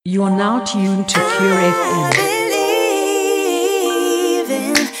You are now tuned to Pure FM. Believe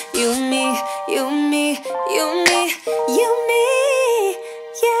in you, me, you, me, you, me, you, me,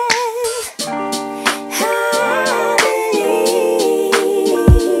 yeah. I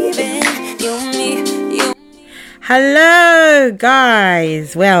believe in you, me, you. Hello,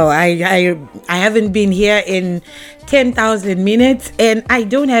 guys. Well, I haven't been here in 10,000 minutes, and I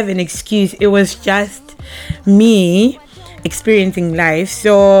don't have an excuse. It was just me experiencing life.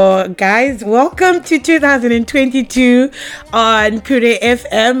 So, guys, welcome to 2022 on Kure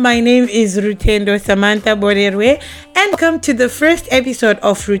FM. My name is Rutendo Samantha Borerwe, and welcome to the first episode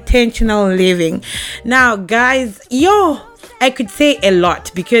of Rutentional Living. Now, guys, I could say a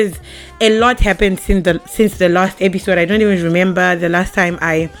lot because a lot happened since the last episode. I don't even remember the last time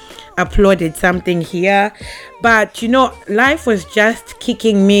I uploaded something here, but life was just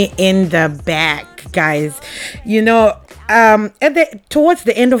kicking me in the back, guys. Towards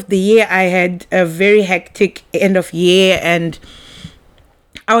the end of the year, I had a very hectic end of year, and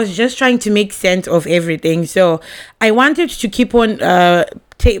I was just trying to make sense of everything. So I wanted to keep on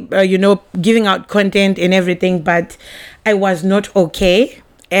giving out content and everything, but I was not okay,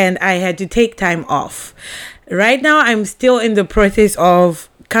 and I had to take time off. Right now, I'm still in the process of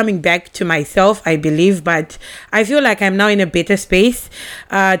coming back to myself, I believe, but I feel like I'm now in a better space.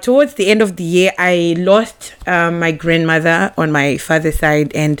 Towards the end of the year, I lost my grandmother on my father's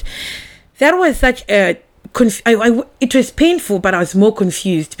side, and that was such a it was painful, but I was more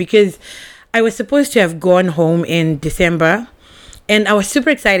confused because I was supposed to have gone home in December, and I was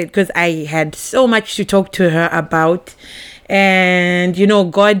super excited because I had so much to talk to her about, and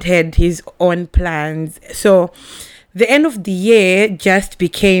God had his own plans. So the end of the year just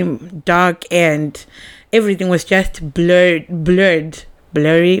became dark, and everything was just blurry.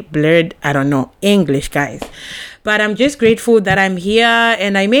 I don't know English, guys. But I'm just grateful that I'm here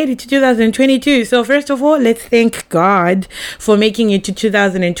and I made it to 2022. So first of all, let's thank God for making it to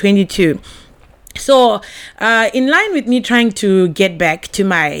 2022. So in line with me trying to get back to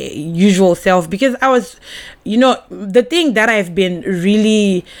my usual self, because I was, the thing that I've been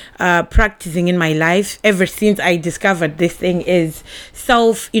really practicing in my life ever since I discovered this thing is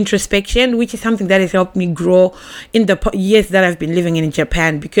self-introspection, which is something that has helped me grow in the years that I've been living in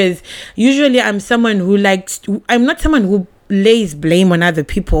Japan. Because usually I'm not someone who lays blame on other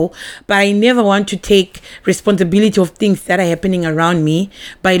people, but I never want to take responsibility of things that are happening around me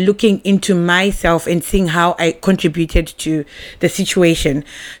by looking into myself and seeing how I contributed to the situation.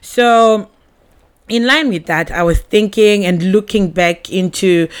 So in line with that, I was thinking and looking back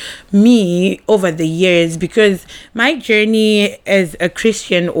into me over the years, because my journey as a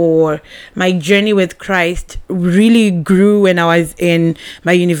Christian, or my journey with Christ, really grew when I was in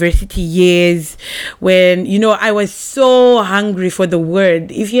my university years, when, I was so hungry for the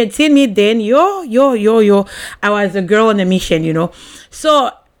word. If you had seen me then, I was a girl on a mission,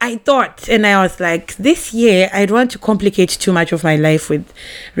 So I thought, and I was like, this year, I don't want to complicate too much of my life with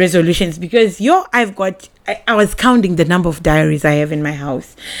resolutions, because I was counting the number of diaries I have in my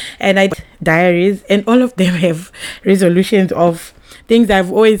house, and diaries, and all of them have resolutions of things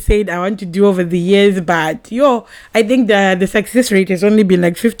I've always said I want to do over the years, but I think the success rate has only been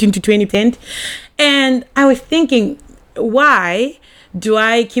like 15 to 20%. And I was thinking, why do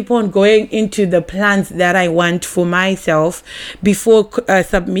I keep on going into the plans that I want for myself before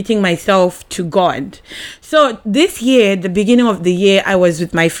submitting myself to God? So this year, the beginning of the year, I was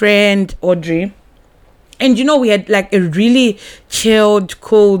with my friend Audrey, and we had like a really chilled,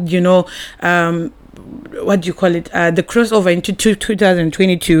 cold, what do you call it? The crossover into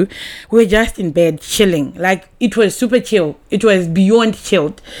 2022. We were just in bed chilling. Like, it was super chill. It was beyond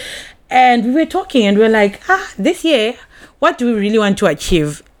chilled. And we were talking, and we were like, this year, what do we really want to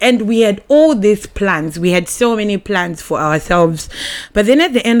achieve? And we had all these plans. We had so many plans for ourselves. But then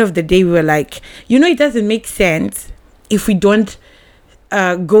at the end of the day, we were like, it doesn't make sense if we don't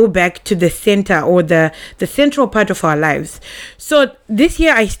go back to the center, or the central part of our lives. So this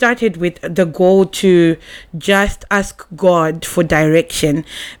year I started with the goal to just ask God for direction,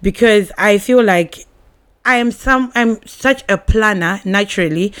 because I feel like I'm such a planner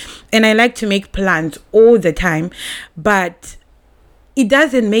naturally, and I like to make plans all the time, but it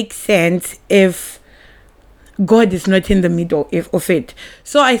doesn't make sense if God is not in the middle of it.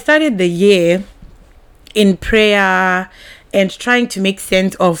 So I started the year in prayer and trying to make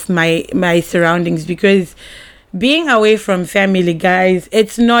sense of my surroundings, because being away from family, guys,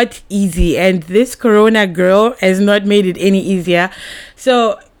 it's not easy, and this corona girl has not made it any easier.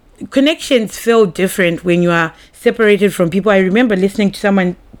 So connections feel different when you are separated from people. I remember listening to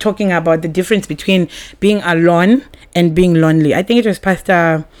someone talking about the difference between being alone and being lonely. I think it was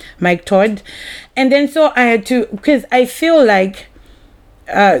Pastor Mike Todd. And then so I had to, because I feel like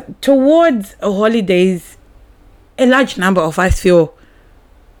towards holidays, a large number of us feel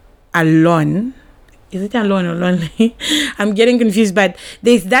alone. Is it alone or lonely? I'm getting confused, but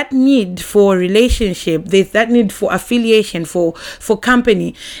there's that need for relationship. There's that need for affiliation, for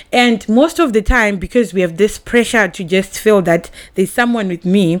company. And most of the time, because we have this pressure to just feel that there's someone with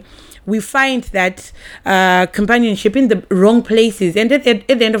me, we find that companionship in the wrong places. And at the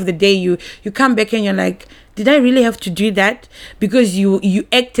end of the day, you come back and you're like, did I really have to do that? Because you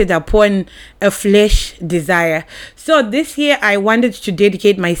acted upon a flesh desire. So this year I wanted to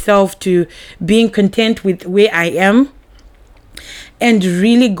dedicate myself to being content with where I am and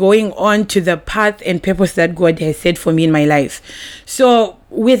really going on to the path and purpose that God has set for me in my life. So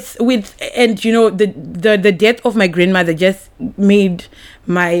with and you know, the death of my grandmother just made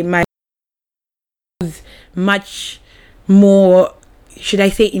my much more, should I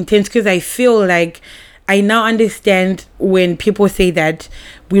say, intense, because I feel like I now understand when people say that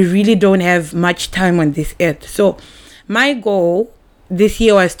we really don't have much time on this earth. So my goal this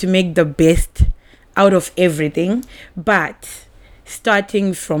year was to make the best out of everything, but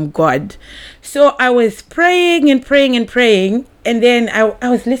starting from God. So I was praying, and then I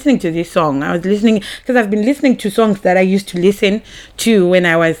was listening to this song. I was listening because I've been listening to songs that I used to listen to when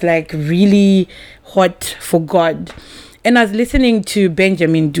I was like really hot for God. And I was listening to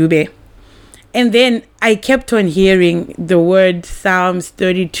Benjamin Dube. And then I kept on hearing the word Psalms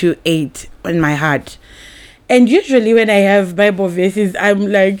 32:8 in my heart. And usually when I have Bible verses, I'm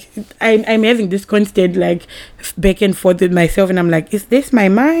like, I'm having this constant like back and forth with myself. And I'm like, is this my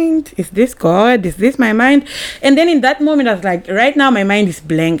mind? Is this God? Is this my mind? And then in that moment, I was like, right now my mind is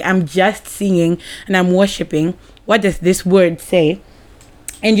blank. I'm just singing and I'm worshiping. What does this word say?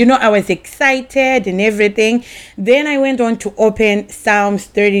 And you know, I was excited and everything. Then I went on to open Psalms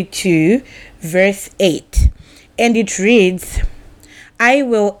 32, verse 8. And it reads, I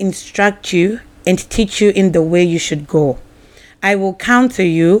will instruct you and teach you in the way you should go. I will counsel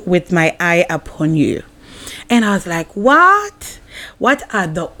you with my eye upon you. And I was like, what? What are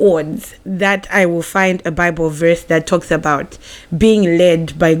the odds that I will find a Bible verse that talks about being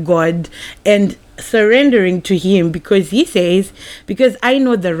led by God and surrendering to Him, because He says, because I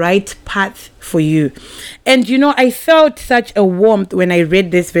know the right path for you. And you know, I felt such a warmth when I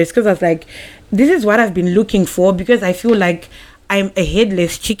read this verse, because I was like, this is what I've been looking for, because I feel like I'm a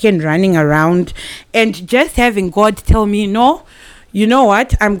headless chicken running around, and just having God tell me, no, you know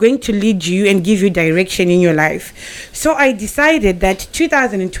what, I'm going to lead you and give you direction in your life. So I decided that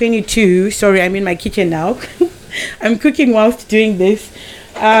 2022, sorry, I'm in my kitchen now. I'm cooking whilst doing this.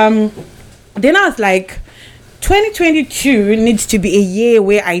 Then I was like, 2022 needs to be a year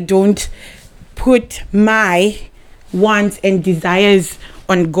where I don't put my wants and desires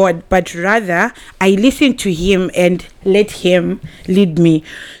on God, but rather I listen to Him and let Him lead me.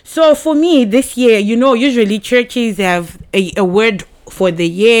 So for me this year, you know, usually churches have a word for the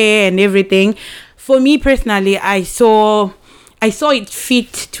year and everything. For me personally, I saw it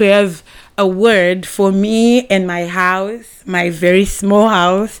fit to have a word for me and my house, my very small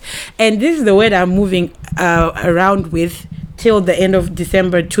house. And this is the word I'm moving around with till the end of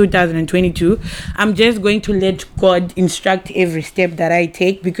December 2022. I'm just going to let God instruct every step that I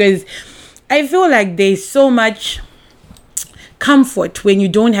take, because I feel like there's so much comfort when you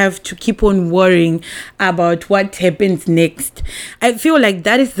don't have to keep on worrying about what happens next. I feel like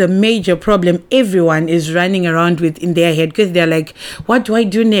that is the major problem everyone is running around with in their head, because they're like, what do I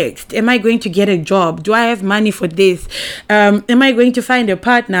do next? Am I going to get a job? Do I have money for this? Am I going to find a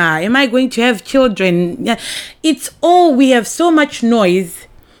partner? Am I going to have children? It's all, we have so much noise,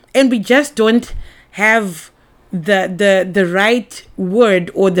 and we just don't have the right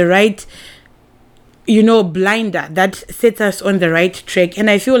word or the right, you know, blinder that sets us on the right track. And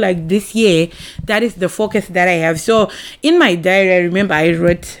I feel like this year, that is the focus that I have. So in my diary, I remember I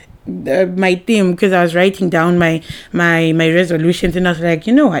wrote my theme, because I was writing down my resolutions, and I was like,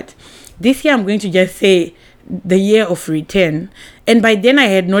 you know what, this year I'm going to just say the year of return. And by then I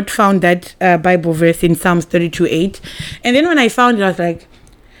had not found that Bible verse in Psalms 32:8. And then when I found it, I was like,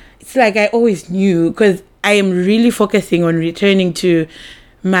 it's like I always knew, because I am really focusing on returning to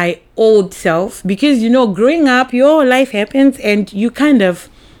my old self, because you know, growing up, your life happens and you kind of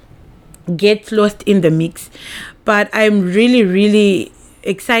get lost in the mix. But I'm really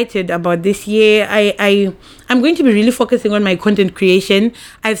excited about this year. I'm going to be really focusing on my content creation.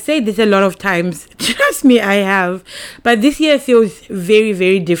 I've said this a lot of times, trust me, I have, but this year feels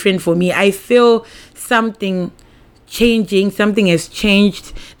very different for me. I feel something changing. Something has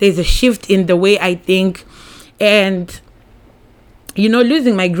changed. There's a shift in the way I think. And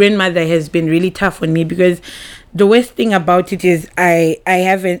losing my grandmother has been really tough on me, because the worst thing about it is I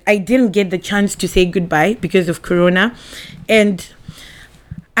didn't get the chance to say goodbye because of Corona. And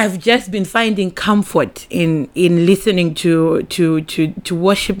I've just been finding comfort in listening to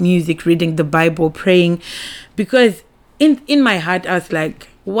worship music, reading the Bible, praying, because in my heart I was like,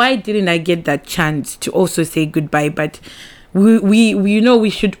 why didn't I get that chance to also say goodbye? But we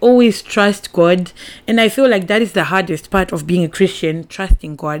should always trust God, and I feel like that is the hardest part of being a Christian,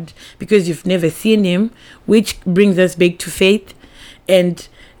 trusting God, because you've never seen him, which brings us back to faith. And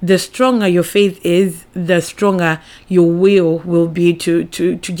the stronger your faith is, the stronger your will be to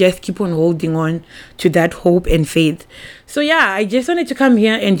just keep on holding on to that hope and faith. So yeah, I just wanted to come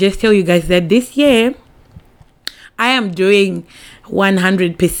here and just tell you guys that this year I am doing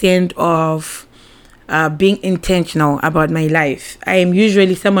 100% of being intentional about my life. I am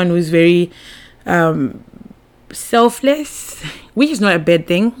usually someone who's very selfless, which is not a bad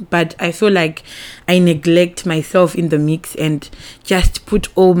thing, but I feel like I neglect myself in the mix and just put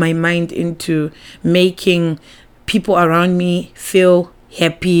all my mind into making people around me feel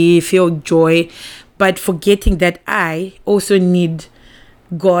happy, feel joy, but forgetting that I also need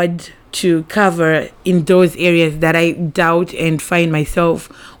God to cover in those areas that I doubt and find myself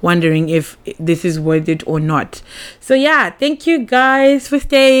wondering if this is worth it or not. So yeah, thank you guys for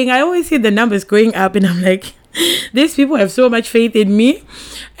staying. I always see the numbers going up and I'm like, these people have so much faith in me.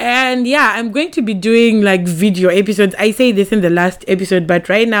 And yeah, I'm going to be doing like video episodes. I say this in the last episode, but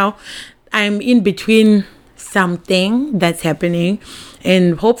right now I'm in between something that's happening,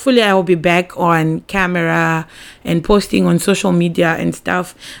 and hopefully I will be back on camera and posting on social media and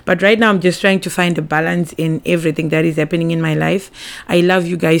stuff. But right now I'm just trying to find a balance in everything that is happening in my life. I love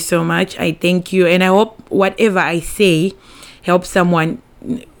you guys so much. I thank you, and I hope whatever I say helps someone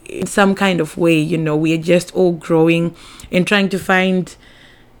in some kind of way. We are just all growing and trying to find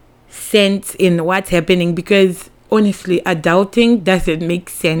sense in what's happening, because honestly, adulting doesn't make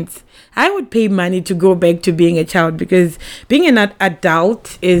sense. I would pay money to go back to being a child, because being an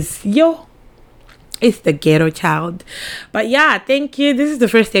adult is it's the ghetto child. But yeah, thank you. This is the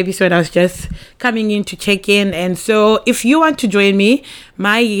first episode. I was just coming in to check in. And so if you want to join me,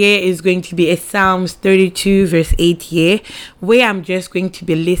 my year is going to be a Psalms 32 verse 8 year, where I'm just going to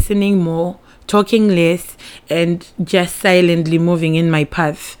be listening more, talking less, and just silently moving in my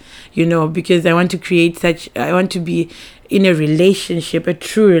path, because I want to be in a relationship, a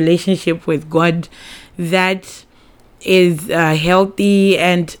true relationship with God that is healthy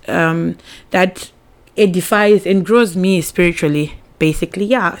and that edifies and grows me spiritually, basically.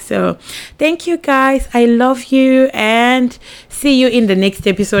 Yeah, so thank you guys. I love you, and see you in the next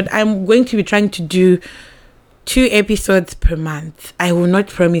episode. I'm going to be trying to do 2 episodes per month. I will not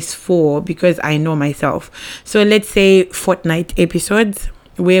promise 4, because I know myself. So let's say fortnight episodes,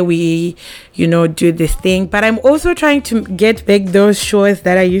 where we do this thing. But I'm also trying to get back those shows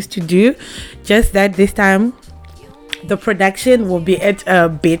that I used to do, just that this time the production will be at a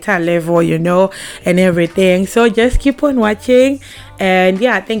better level, and everything. So just keep on watching, and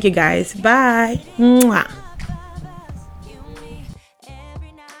yeah, thank you guys. Bye. Mwah. You, me,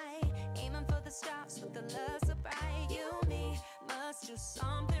 every night, aiming for the stars with the love.